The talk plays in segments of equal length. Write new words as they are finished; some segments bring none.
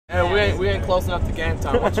Hey, we ain't close enough to game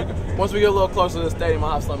time. Once we get a little closer to the stadium,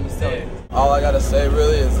 I'll have something to say. All I gotta say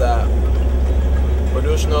really is that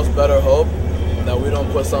Buducnost better hope that we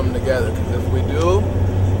don't put something together. Because if we do,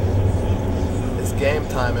 it's game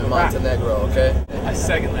time in Montenegro. Okay? I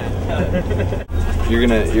second that. You're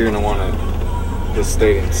gonna want to. This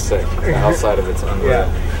stadium's sick. The outside of it's unreal.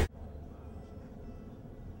 Yeah.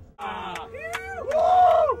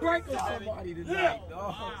 Somebody tonight,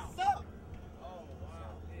 dog.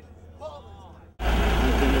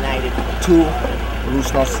 United 2,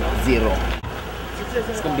 Buducnost 0.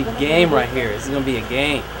 It's gonna be a game right here. It's gonna be a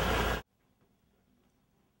game.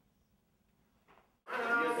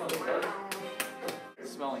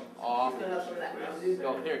 Smelling awful.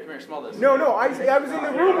 Yo, here, come here, smell this. No, I was in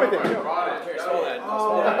the room with it. Here, smell that.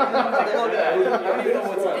 Take a look at that. I don't even know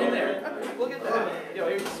what's in there. Look at that. Yo,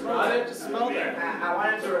 here, smell it. Just smell that. I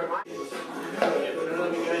wanted to remind you.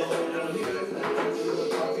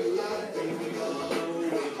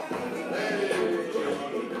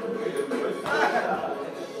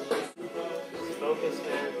 Focus,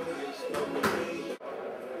 man.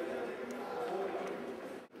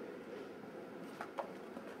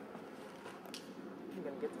 You're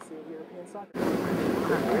gonna get to see European soccer.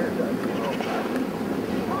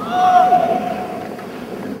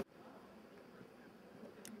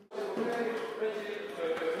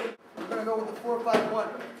 We're gonna go with the 4-5-1.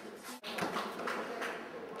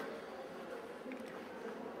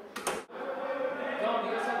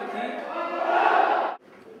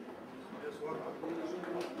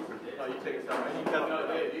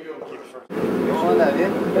 ¿Cómo anda?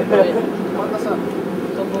 ¿Bien? ¿Cuándo pasó?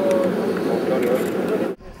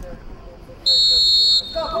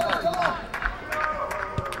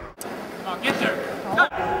 Get there.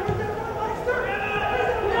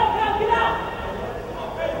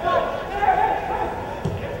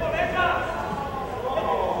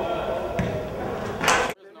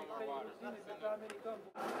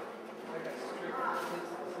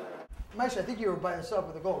 Maish, I think you were by yourself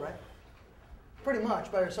with a goal, right? Pretty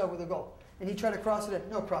much by yourself with a goal. And he tried to cross it in.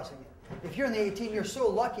 No crossing it. If you're in the 18, you're so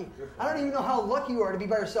lucky. I don't even know how lucky you are to be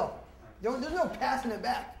by yourself. There's no passing it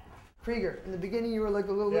back. Krieger, in the beginning you were like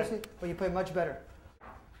a little loosey, but you played much better.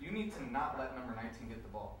 You need to not let number 19 get the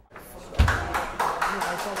ball. I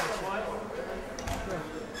saw that shit.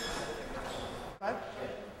 Five?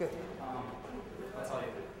 Good. That's all you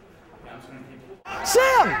do. Yeah, I'm just gonna keep.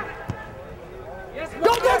 Sam! Yes,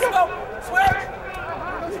 Go! Switch!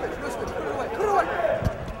 No switch. Put it away. Put it away.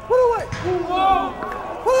 Put it away. Whoa.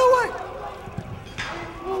 Put it away.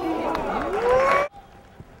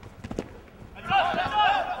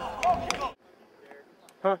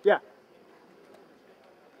 Huh? Yeah.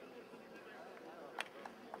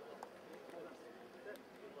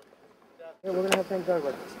 Yeah, we're gonna have things done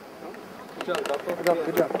like this. Good job.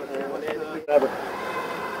 Good job. Whatever.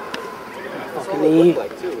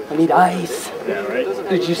 I need ice. Yeah, right.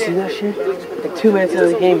 Did you see that shit? Like 2 minutes into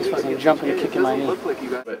the game, he's fucking jumping and kicking my knee.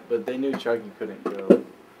 But they knew Chucky couldn't go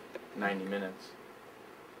 90 minutes.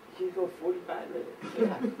 You go 45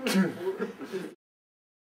 minutes. Yeah.